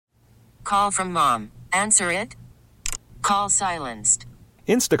call from mom. Answer it. Call silenced.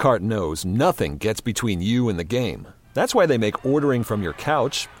 Instacart knows nothing gets between you and the game. That's why they make ordering from your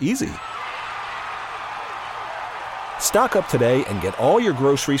couch easy. Stock up today and get all your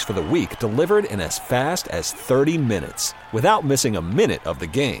groceries for the week delivered in as fast as 30 minutes without missing a minute of the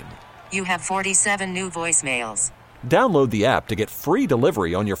game. You have 47 new voicemails. Download the app to get free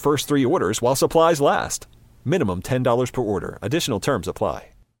delivery on your first 3 orders while supplies last. Minimum $10 per order. Additional terms apply.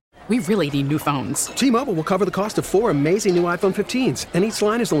 We really need new phones. T-Mobile will cover the cost of 4 amazing new iPhone 15s, and each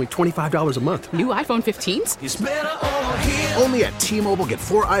line is only $25 a month. New iPhone 15s? It's better over here. Only at T-Mobile, get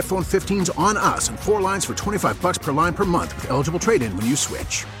 4 iPhone 15s on us and 4 lines for $25 per line per month with eligible trade-in when you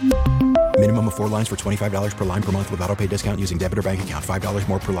switch. Minimum of 4 lines for $25 per line per month with autopay discount using debit or bank account. $5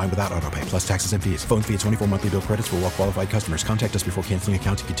 more per line without autopay, plus taxes and fees. Phone fee at 24 monthly bill credits for well-qualified customers. Contact us before canceling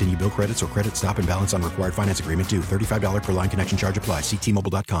account to continue bill credits or credit stop and balance on required finance agreement due. $35 per line connection charge applies. See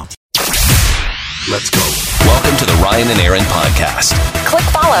T-Mobile.com. Let's go. Welcome to the Ryan and Erin podcast. Click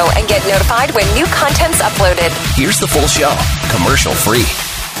follow and get notified when new content's uploaded. Here's the full show, commercial free.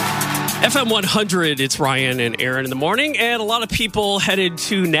 FM 100, it's Ryan and Erin in the morning, and a lot of people headed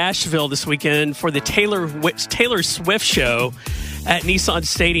to Nashville this weekend for the Taylor Swift show at Nissan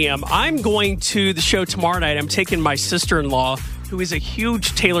Stadium. I'm going to the show tomorrow night. I'm taking my sister-in-law, who is a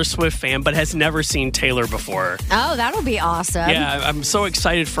huge Taylor Swift fan, but has never seen Taylor before. Oh, that'll be awesome. Yeah, I'm so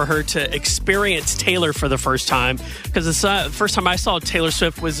excited for her to experience Taylor for the first time, because the first time I saw Taylor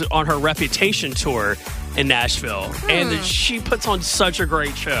Swift was on her Reputation tour in Nashville, and she puts on such a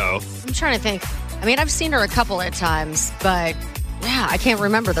great show. I'm trying to think. I mean, I've seen her a couple of times, but yeah, I can't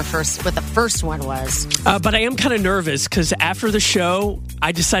remember what the first one was. But I am kind of nervous because after the show,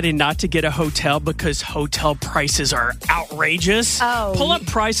 I decided not to get a hotel because hotel prices are outrageous. Oh. Pull up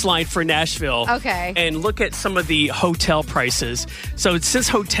Priceline for Nashville. Okay. And look at some of the hotel prices. So since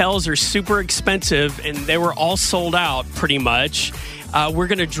hotels are super expensive and they were all sold out pretty much, we're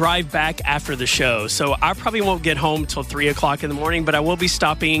going to drive back after the show. So I probably won't get home till 3 o'clock in the morning, but I will be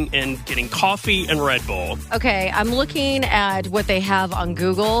stopping and getting coffee and Red Bull. Okay, I'm looking at what they have on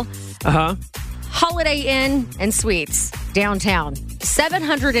Google. Uh-huh. Holiday Inn and Suites, downtown.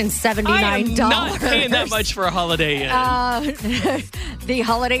 $779. I am not paying that much for a Holiday Inn. The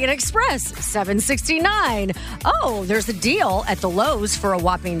Holiday Inn Express, $769. Oh, there's a deal at the Lowe's for a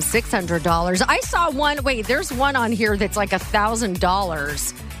whopping $600. I saw one. Wait, there's one on here that's like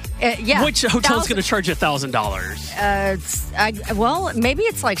 $1,000. Yeah. Which hotel's going to charge $1,000? Well, maybe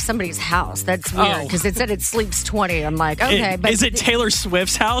it's like somebody's house. That's weird because it said it sleeps 20. I'm like, okay. But is it Taylor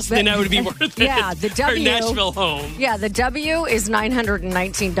Swift's house? Then that would be worth it. Yeah, the W. Her Nashville home. Yeah, the W is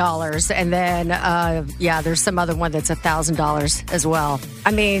 $919. And then, there's some other one that's $1,000 as well.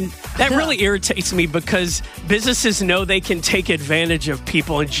 I mean, that really irritates me because businesses know they can take advantage of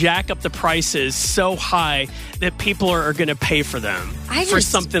people and jack up the prices so high that people are going to pay for them for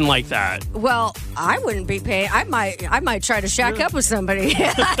something like that. Well, I wouldn't be paying. I might try to shack up with somebody.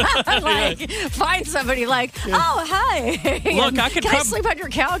 Find somebody like, oh, hi. Look, can I sleep on your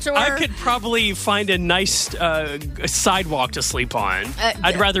couch? Or I could probably find a nice sidewalk to sleep on.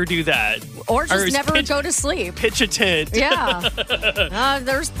 I'd rather do that. Or just never go to sleep. Pitch a tent. Yeah.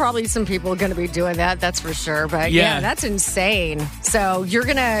 There's probably some people going to be doing that. That's for sure. But yeah, that's insane. So you're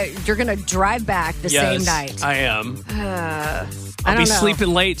gonna drive back the same night. I am. I'll be sleeping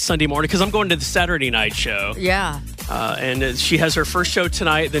late Sunday morning because I'm going to the Saturday night show. Yeah. And she has her first show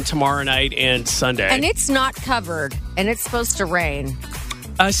tonight, then tomorrow night, and Sunday. And it's not covered, and it's supposed to rain.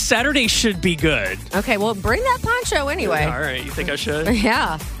 Saturday should be good. Okay, well, bring that poncho anyway. All right, you think I should?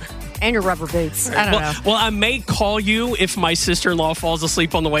 Yeah. And your rubber boots. I don't know. Well, I may call you if my sister-in-law falls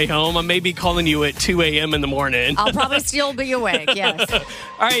asleep on the way home. I may be calling you at 2 a.m. in the morning. I'll probably still be awake, yes. All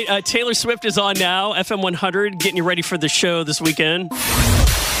right, Taylor Swift is on now, FM 100, getting you ready for the show this weekend.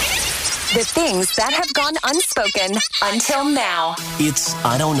 The things that have gone unspoken until now. It's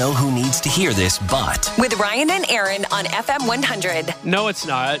I don't know who needs to hear this, but. With Ryan and Erin on FM 100. No, it's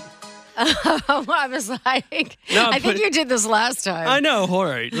not. I was like, I think you did this last time. I know. All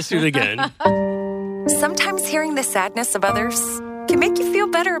right, let's do it again. Sometimes hearing the sadness of others can make you feel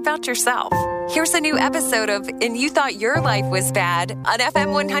better about yourself. Here's a new episode of And You Thought Your Life Was Bad on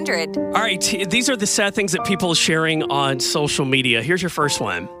FM 100. All right, these are the sad things that people are sharing on social media. Here's your first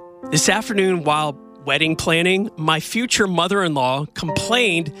one. This afternoon, while wedding planning, my future mother-in-law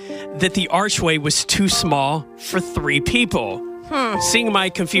complained that the archway was too small for 3 people. Seeing my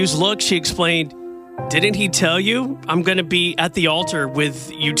confused look, she explained, "Didn't he tell you I'm going to be at the altar with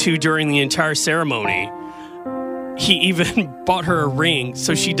you two during the entire ceremony? he even bought her a ring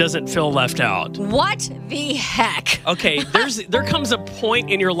so she doesn't feel left out. What the heck? Okay, there comes a point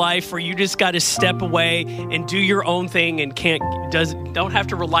in your life where you just got to step away and do your own thing and don't have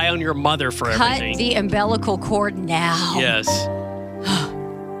to rely on your mother for everything. Cut the umbilical cord now. Yes.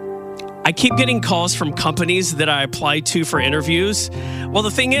 I keep getting calls from companies that I applied to for interviews. Well,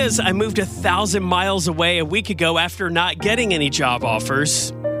 the thing is, I moved 1,000 miles away a week ago after not getting any job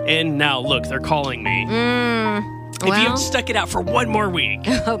offers. And now, look, they're calling me. If you had stuck it out for one more week.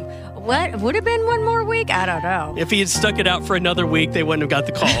 What? Would have been one more week? I don't know. If he had stuck it out for another week, they wouldn't have got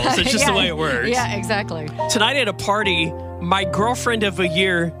the calls. It's just the way it works. Yeah, exactly. Tonight at a party, my girlfriend of a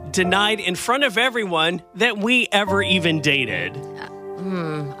year denied in front of everyone that we ever even dated.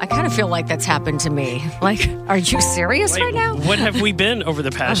 I kind of feel like that's happened to me. Like, are you serious right now? What have we been over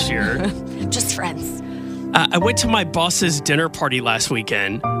the past year? Just friends. I went to my boss's dinner party last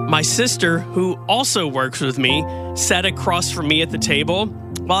weekend. My sister, who also works with me, sat across from me at the table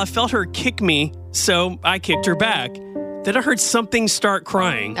while I felt her kick me, so I kicked her back. Then I heard something start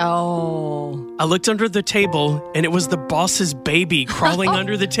crying. Oh. I looked under the table, and it was the boss's baby crawling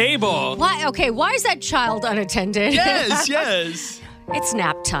under the table. Why? Okay, why is that child unattended? Yes. It's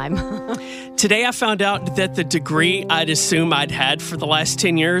nap time. Today I found out that the degree I'd assume I'd had for the last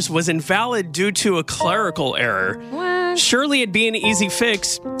 10 years was invalid due to a clerical error. What? Surely it'd be an easy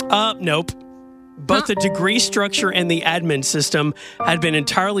fix. Nope. Both the degree structure and the admin system had been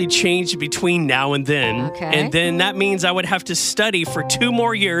entirely changed between now and then. Okay. And then that means I would have to study for 2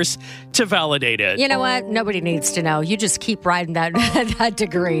 more years to validate it. You know what? Nobody needs to know. You just keep riding that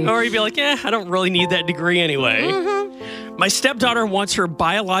degree. Or you'd be like, I don't really need that degree anyway. My stepdaughter wants her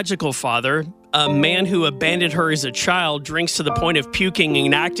biological father, a man who abandoned her as a child, drinks to the point of puking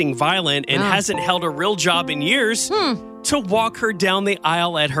and acting violent, and hasn't held a real job in years, to walk her down the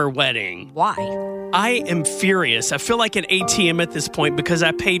aisle at her wedding. Why? I am furious. I feel like an ATM at this point because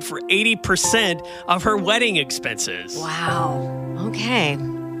I paid for 80% of her wedding expenses. Wow. Okay.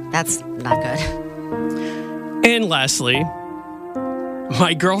 That's not good. And lastly,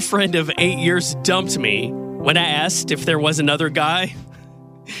 my girlfriend of 8 years dumped me when I asked if there was another guy.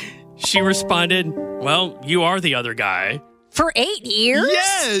 She responded, well, you are the other guy. For 8 years?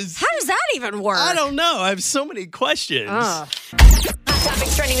 Yes. How does that even work? I don't know. I have so many questions.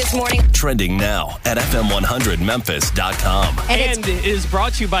 Topics trending this morning. Trending now at FM100Memphis.com. And it is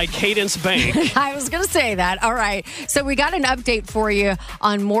brought to you by Cadence Bank. I was going to say that. All right. So we got an update for you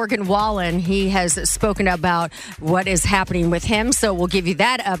on Morgan Wallen. He has spoken about what is happening with him. So we'll give you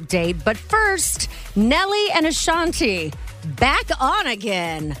that update. But first, Nelly and Ashanti back on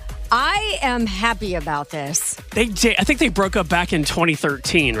again. I am happy about this. I think they broke up back in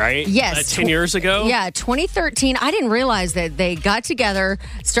 2013, right? Yes. 10 years ago? Yeah, 2013. I didn't realize that they got together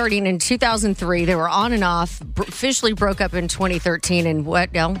starting in 2003. They were on and off, officially broke up in 2013. And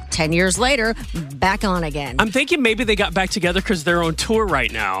 10 years later, back on again. I'm thinking maybe they got back together because they're on tour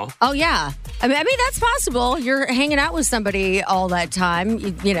right now. Oh, yeah. I mean, that's possible. You're hanging out with somebody all that time.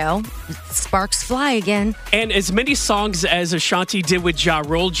 You know, sparks fly again. And as many songs as Ashanti did with Ja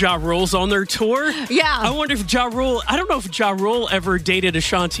Rule's on their tour. Yeah. I wonder if I don't know if Ja Rule ever dated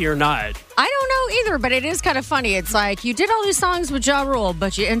Ashanti or not. I don't know either, but it is kind of funny. It's like you did all these songs with Ja Rule,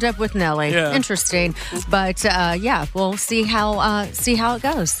 but you end up with Nelly. Yeah. Interesting. But we'll see how it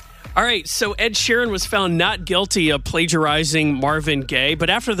goes. All right, so Ed Sheeran was found not guilty of plagiarizing Marvin Gaye, but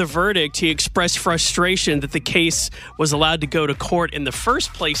after the verdict, he expressed frustration that the case was allowed to go to court in the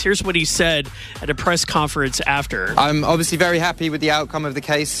first place. Here's what he said at a press conference after. I'm obviously very happy with the outcome of the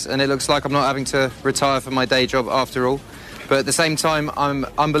case, and it looks like I'm not having to retire from my day job after all. But at the same time, I'm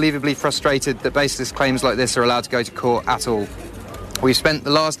unbelievably frustrated that baseless claims like this are allowed to go to court at all. We've spent the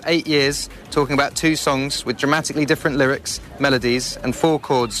last 8 years talking about 2 songs with dramatically different lyrics, melodies, and 4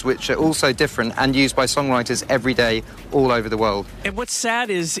 chords, which are also different and used by songwriters every day all over the world. And what's sad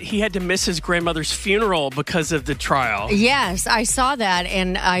is he had to miss his grandmother's funeral because of the trial. Yes, I saw that,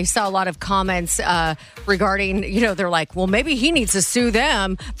 and I saw a lot of comments regarding, they're like, well, maybe he needs to sue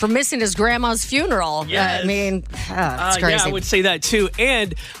them for missing his grandma's funeral. Yes. It's crazy. Yeah, I would say that too.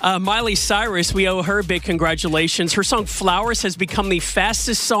 And Miley Cyrus, we owe her big congratulations. Her song Flowers has become the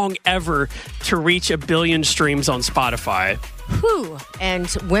fastest song ever to reach 1 billion streams on Spotify. Whew. And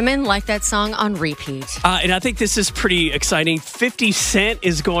women like that song on repeat. And I think this is pretty exciting. 50 Cent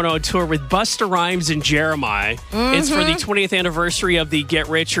is going on tour with Busta Rhymes and Jeremiah. It's for the 20th anniversary of the Get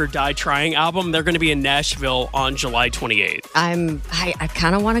Rich or Die Trying album. They're going to be in Nashville on July 28th. I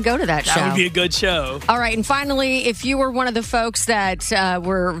kind of want to go to that show. That would be a good show. All right. And finally, if you were one of the folks that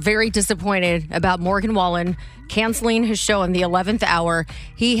were very disappointed about Morgan Wallen canceling his show in the 11th hour,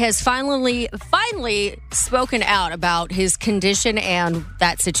 he has finally spoken out about his condition and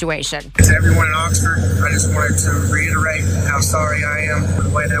that situation. To everyone in Oxford, I just wanted to reiterate how sorry I am for the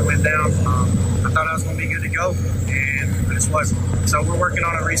way that went down. I thought I was going to be good to go, and I just wasn't. So we're working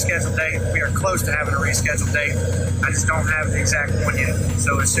on a rescheduled date. We are close to having a rescheduled date. I just don't have the exact one yet.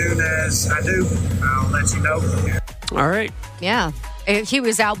 So as soon as I do, I'll let you know. All right. Yeah. He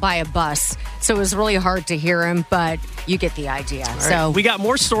was out by a bus, so it was really hard to hear him, but you get the idea. All so right. We got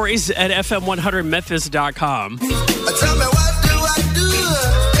more stories at FM100Memphis.com. Tell me what do I do?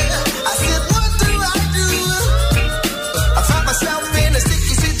 I said, what do I do? I found myself in a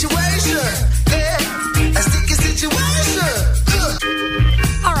sticky situation. Yeah, a sticky situation.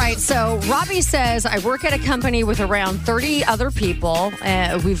 All right, so Robbie says, I work at a company with around 30 other people.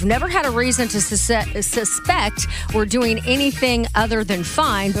 We've never had a reason to suspect we're doing anything other than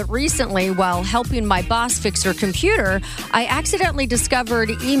fine. But recently, while helping my boss fix her computer, I accidentally discovered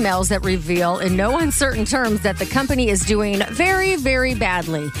emails that reveal in no uncertain terms that the company is doing very, very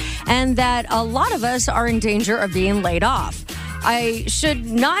badly and that a lot of us are in danger of being laid off. I should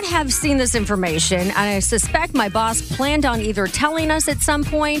not have seen this information, and I suspect my boss planned on either telling us at some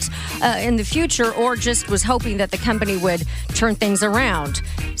point in the future or just was hoping that the company would turn things around.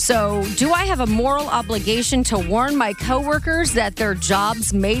 So, do I have a moral obligation to warn my coworkers that their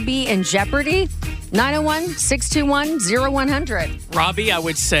jobs may be in jeopardy? 901-621-0100. Robbie, I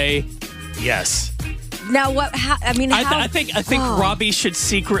would say yes. Now, what? How, I mean, how? I think Robbie should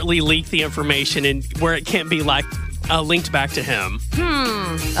secretly leak the information and where it can't be linked back to him.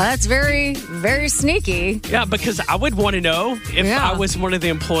 That's very, very sneaky. Yeah, because I would want to know if I was one of the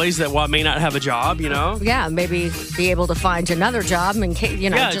employees that may not have a job, you know? Yeah, maybe be able to find another job in case,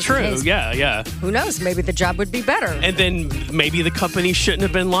 Yeah, just true. in case. Yeah. Who knows? Maybe the job would be better. And then maybe the company shouldn't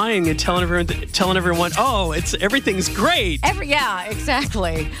have been lying and telling everyone, oh, everything's great. Yeah,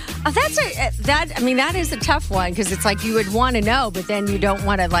 exactly. That is a tough one because it's like you would want to know, but then you don't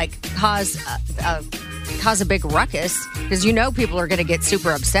want to cause a big ruckus because people are going to get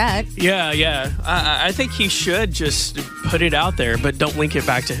super upset. Yeah. I think he should just put it out there, but don't link it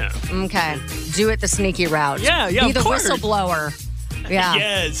back to him. Okay. Do it the sneaky route. Yeah, Be the of course. whistleblower. Yeah.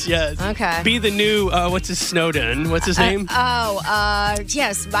 Yes. Okay. Be the new, what's his Snowden? What's his name?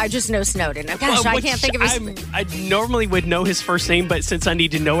 Yes. I just know Snowden. Gosh, I can't think of his... I normally would know his first name, but since I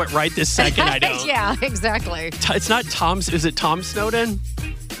need to know it right this second, I don't. Yeah, exactly. It's not Tom. Is it Tom Snowden?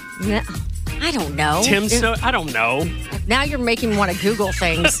 No. I don't know. Tim Snowden? I don't know. Now you're making me want to Google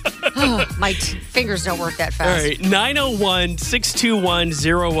things. My fingers don't work that fast. All right.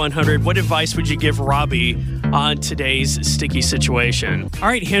 901-621-0100. What advice would you give Robbie on today's sticky situation? All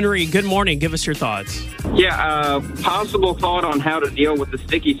right, Henry, good morning. Give us your thoughts. Yeah, possible thought on how to deal with the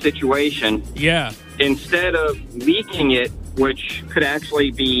sticky situation. Yeah. Instead of leaking it, which could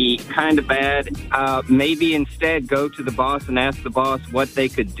actually be kind of bad, maybe instead go to the boss and ask the boss what they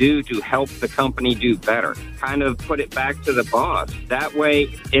could do to help the company do better. Kind of put it back to the boss. That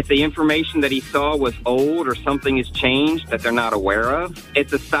way, if the information that he saw was old or something has changed that they're not aware of,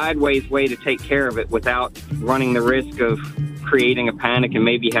 it's a sideways way to take care of it without running the risk of creating a panic and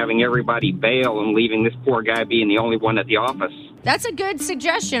maybe having everybody bail and leaving this poor guy being the only one at the office. That's a good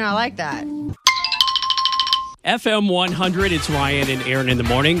suggestion. I like that. FM 100, it's Ryan and Erin in the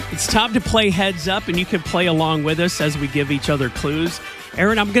morning. It's time to play Heads Up, and you can play along with us as we give each other clues.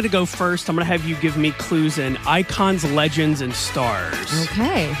 Erin, I'm going to go first. I'm going to have you give me clues in icons, legends, and stars.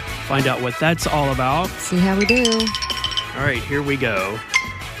 Okay. Find out what that's all about. See how we do. All right, here we go.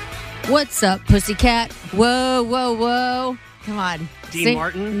 What's up, pussycat? Whoa, whoa, whoa. Come on. Dean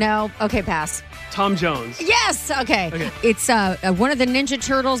Martin? No. Okay, pass. Tom Jones. Yes. Okay. It's one of the Ninja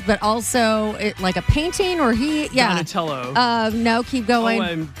Turtles, but also like a painting or Donatello. No, keep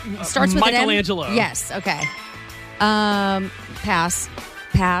going. Starts with Michelangelo. an M. Yes. Okay. Pass.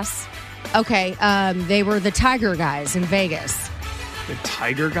 Okay. They were the Tiger guys in Vegas. The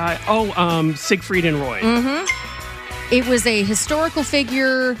Tiger guy? Oh, Siegfried and Roy. Mm-hmm. It was a historical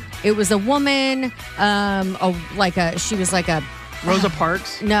figure. It was a woman. She was like a Rosa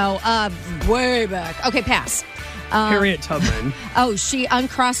Parks? No, way back. Okay, pass. Harriet Tubman. She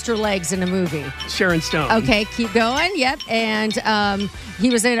uncrossed her legs in a movie. Sharon Stone. Okay, keep going. Yep. And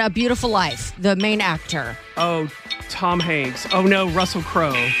he was in A Beautiful Life, the main actor. Oh, Tom Hanks. Oh, no, Russell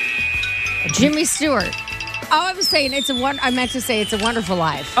Crowe. Jimmy Stewart. Oh, I was saying I meant to say It's a Wonderful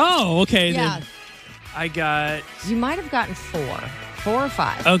Life. Oh, okay. Yeah. Then I got... You might have gotten 4 or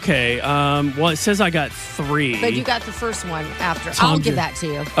 5. Okay. Well, it says I got 3. But you got the first one after. Tom I'll give that to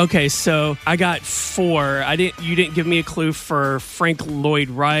you. Okay, so I got 4. You didn't give me a clue for Frank Lloyd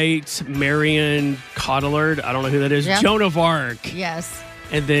Wright, Marion Cotillard. I don't know who that is. Yep. Joan of Arc. Yes.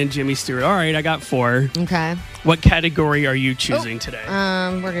 And then Jimmy Stewart. All right, I got 4. Okay. What category are you choosing today?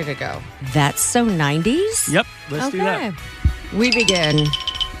 Where did it go? That's so 90s? Yep, let's do that. We begin.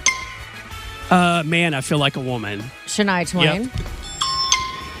 Man, I Feel Like a Woman. Shania Twain. Yep.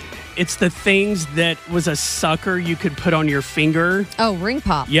 It's the things that was a sucker you could put on your finger. Oh, Ring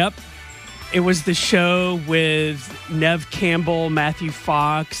Pop. Yep. It was the show with Neve Campbell, Matthew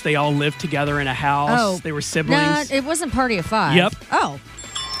Fox. They all lived together in a house. Oh. They were siblings. No, it wasn't Party of 5. Yep. Oh.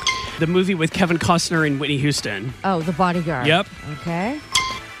 The movie with Kevin Costner and Whitney Houston. Oh, The Bodyguard. Yep. Okay.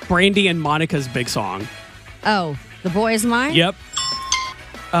 Brandy and Monica's big song. Oh, The Boy Is Mine? Yep.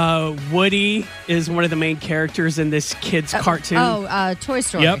 Woody is one of the main characters in this kid's cartoon. Toy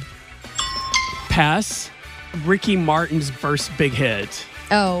Story. Yep. Pass. Ricky Martin's first big hit.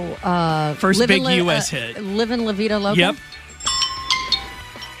 Oh, first big U.S. hit. Livin' La Vida Loca? Yep.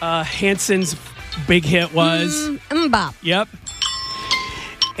 Hanson's big hit was... Mbop. Yep.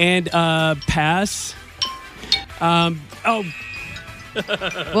 And pass. What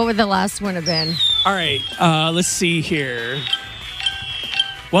would the last one have been? All right. Let's see here.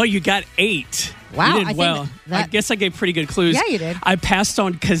 Well, you got 8. Wow. You did well. I guess I gave pretty good clues. Yeah, you did. I passed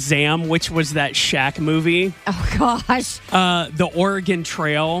on Kazam, which was that Shaq movie. Oh, gosh. The Oregon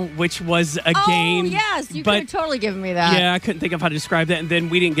Trail, which was a game. Oh, yes. You could have totally given me that. Yeah, I couldn't think of how to describe that. And then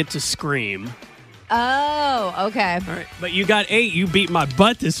we didn't get to Scream. Oh, okay. All right. But you got 8. You beat my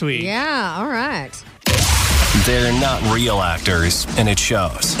butt this week. Yeah, all right. They're not real actors, and it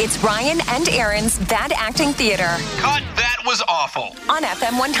shows. It's Ryan and Erin's Bad Acting Theater. Cut, that was awful. On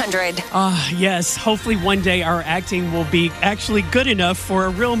FM 100. Yes. Hopefully one day our acting will be actually good enough for a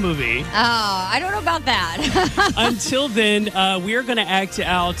real movie. Oh, I don't know about that. Until then, we are going to act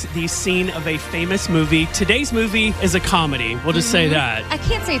out the scene of a famous movie. Today's movie is a comedy. We'll just say that. I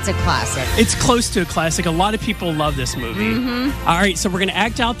can't say it's a classic. It's close to a classic. A lot of people love this movie. All right, so we're going to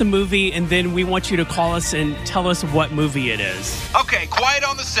act out the movie, and then we want you to call us and tell us what movie it is. Okay, quiet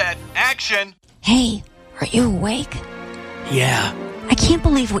on the set. Action. Hey, are you awake? Yeah. I can't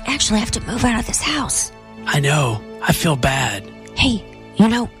believe we actually have to move out of this house. I know. I feel bad. Hey,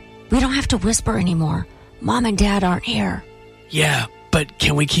 we don't have to whisper anymore. Mom and Dad aren't here. Yeah, but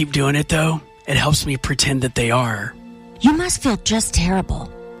can we keep doing it, though? It helps me pretend that they are. You must feel just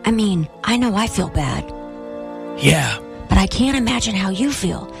terrible. I mean, I know I feel bad. Yeah. But I can't imagine how you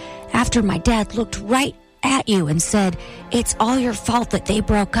feel after my dad looked right at you and said, it's all your fault that they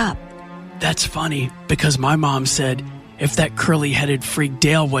broke up. That's funny, because my mom said if that curly-headed freak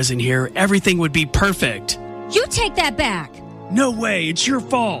Dale wasn't here, everything would be perfect. You take that back. No way, it's your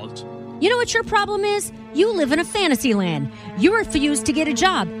fault. You know what your problem is? You live in a fantasy land. You refuse to get a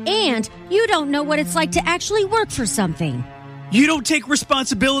job, and you don't know what it's like to actually work for something. You don't take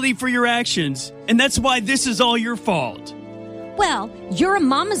responsibility for your actions, and that's why this is all your fault. Well, you're a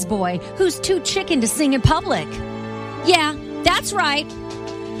mama's boy who's too chicken to sing in public. Yeah, that's right.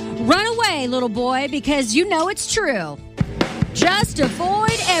 Run away, little boy, because you know it's true. Just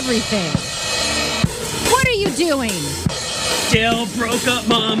avoid everything. What are you doing? Dale broke up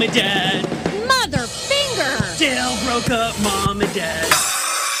Mom and Dad. Mother finger! Dale broke up Mom and Dad.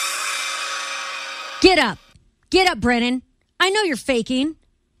 Get up. Get up, Brennan. I know you're faking.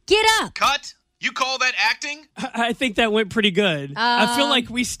 Get up. Cut. You call that acting? I think that went pretty good. I feel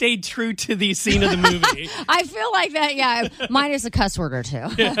like we stayed true to the scene of the movie. I feel like that, yeah. Minus a cuss word or two.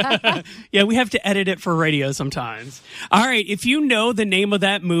 Yeah, we have to edit it for radio sometimes. All right, if you know the name of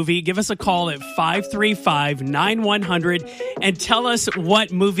that movie, give us a call at 535-9100 and tell us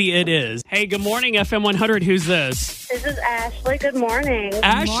what movie it is. Hey, good morning, FM 100. Who's this? This is Ashley. Good morning.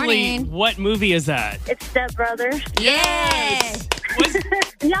 Ashley, what movie is that? It's Step Brothers. Yes!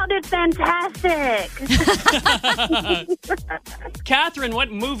 Y'all did fantastic. Catherine,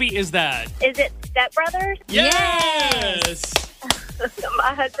 what movie is that? Is it Step Brothers? Yes!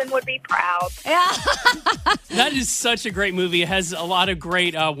 My husband would be proud. Yeah. That is such a great movie. It has a lot of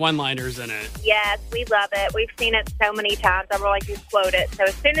great one-liners in it. Yes, we love it. We've seen it so many times. I would like to quote it. So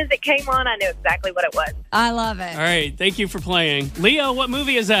as soon as it came on, I knew exactly what it was. I love it. All right, thank you for playing. Leo, what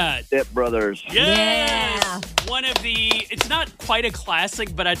movie is that? Step Brothers. Yes! Yeah. One of the, it's not quite a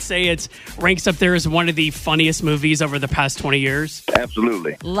classic, but I'd say it's ranks up there as one of the funniest movies over the past 20 years.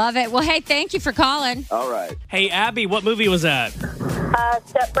 Absolutely. Love it. Well, hey, thank you for calling. All right. Hey, Abby, what movie was that?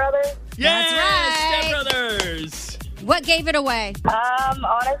 Step Brothers. Yes, That's right. Step Brothers. What gave it away?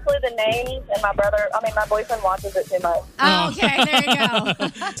 Honestly, the names, and my boyfriend watches it too much. Oh, okay, there you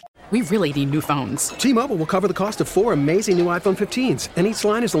go. We really need new phones. T-Mobile will cover the cost of 4 amazing new iPhone 15s, and each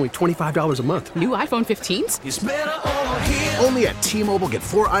line is only $25 a month. New iPhone 15s? It's better over here. Only at T-Mobile, get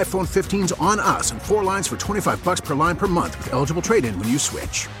 4 iPhone 15s on us and 4 lines for $25 per line per month with eligible trade-in when you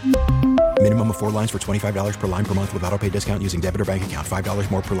switch. Minimum of 4 lines for $25 per line per month with autopay discount using debit or bank account.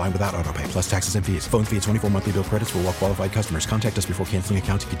 $5 more per line without autopay, plus taxes and fees. Phone fee at 24 monthly bill credits for well-qualified customers. Contact us before canceling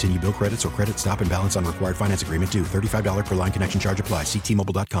account to continue bill credits or credit stop and balance on required finance agreement due. $35 per line connection charge applies. See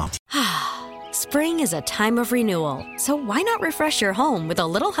T-Mobile.com. Spring is a time of renewal, so why not refresh your home with a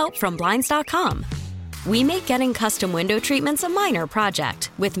little help from Blinds.com? We make getting custom window treatments a minor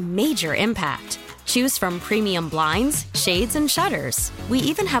project with major impact. Choose from premium blinds, shades, and shutters. We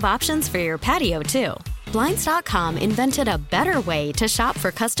even have options for your patio, too. Blinds.com invented a better way to shop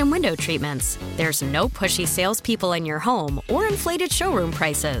for custom window treatments. There's no pushy salespeople in your home or inflated showroom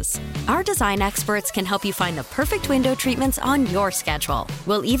prices. Our design experts can help you find the perfect window treatments on your schedule.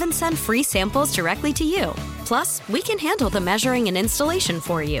 We'll even send free samples directly to you. Plus, we can handle the measuring and installation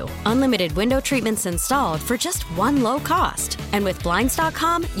for you. Unlimited window treatments installed for just one low cost. And with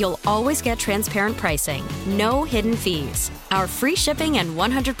Blinds.com, you'll always get transparent pricing. No hidden fees. Our free shipping and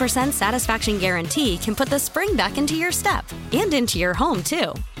 100% satisfaction guarantee can put the spring back into your step and into your home,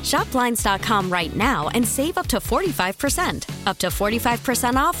 too. Shop Blinds.com right now and save up to 45%. Up to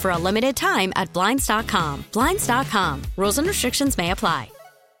 45% off for a limited time at Blinds.com. Blinds.com. Rules and restrictions may apply.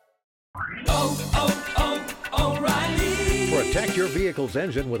 Protect your vehicle's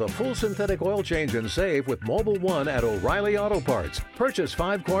engine with a full synthetic oil change and save with Mobile One at O'Reilly Auto Parts. Purchase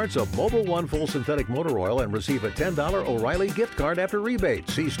 5 quarts of Mobile One full synthetic motor oil and receive a $10 O'Reilly gift card after rebate.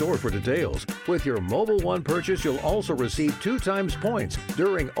 See store for details. With your Mobile One purchase, you'll also receive 2 times points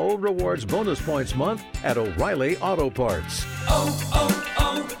during O Rewards Bonus Points Month at O'Reilly Auto Parts.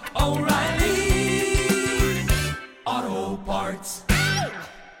 O'Reilly Auto Parts.